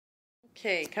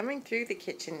Okay, coming through the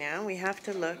kitchen now, we have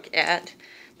to look at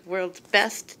the world's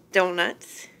best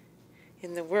donuts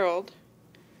in the world,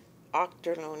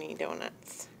 Ochterlony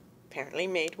donuts, apparently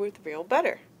made with real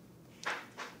butter.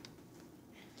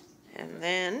 And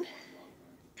then,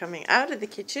 coming out of the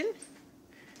kitchen,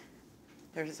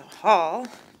 there's a hall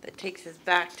that takes us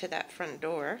back to that front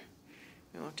door.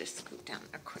 And we'll just scoot down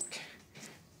there quick.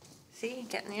 See,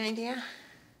 getting the idea?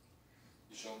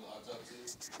 You show them the hot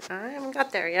tub too? I haven't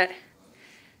got there yet.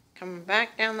 Coming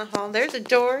back down the hall, there's a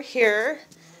door here.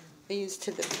 Leads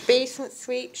to the basement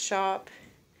suite, shop,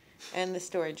 and the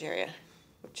storage area,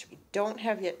 which we don't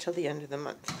have yet till the end of the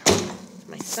month.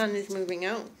 My son is moving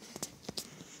out.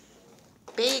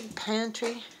 Big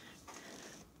pantry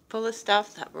full of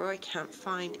stuff that Roy can't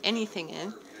find anything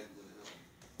in.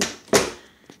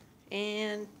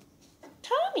 And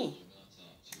Tommy.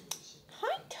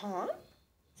 Hi, Tom.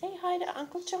 Say hi to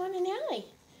Uncle John and Allie.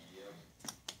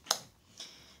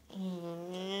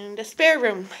 And a spare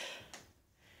room,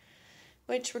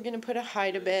 which we're going to put a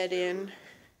hide-a-bed in.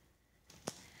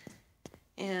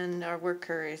 And our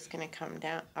worker is going to come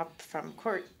down up from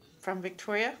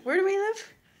Victoria. Where do we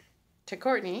live? To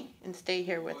Courtney, and stay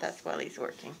here with us while he's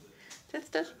working.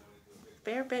 Just a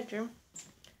spare bedroom.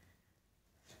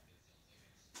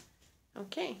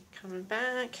 Okay, coming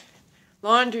back.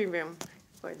 Laundry room.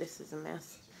 Boy, this is a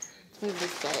mess. Let's move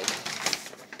this bag.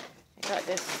 I got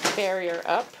this barrier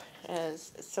up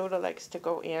as Soda likes to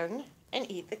go in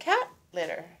and eat the cat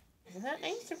litter. Isn't that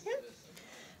nice of him?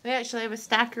 We actually have a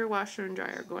stacker washer and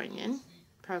dryer going in,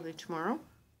 probably tomorrow.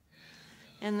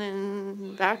 And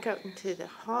then back up into the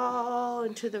hall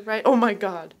and to the right. Oh my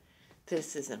God,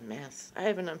 this is a mess. I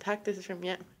haven't unpacked this room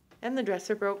yet. And the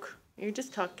dresser broke. You're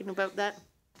just talking about that.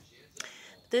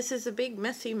 This is a big,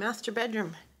 messy master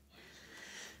bedroom.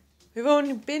 We've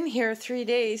only been here 3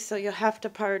 days, so you'll have to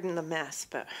pardon the mess,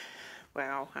 but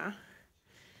wow, huh?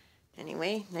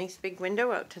 Anyway, nice big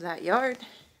window out to that yard.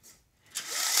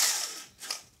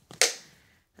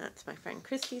 That's my friend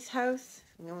Christy's house.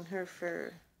 I've known her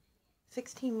for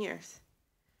 16 years.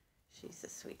 She's a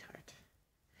sweetheart.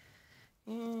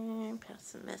 And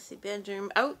past the messy bedroom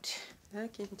out,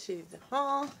 back into the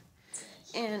hall.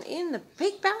 And in the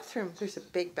big bathroom, there's a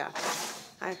big bathroom.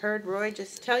 I heard Roy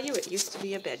just tell you it used to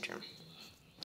be a bedroom.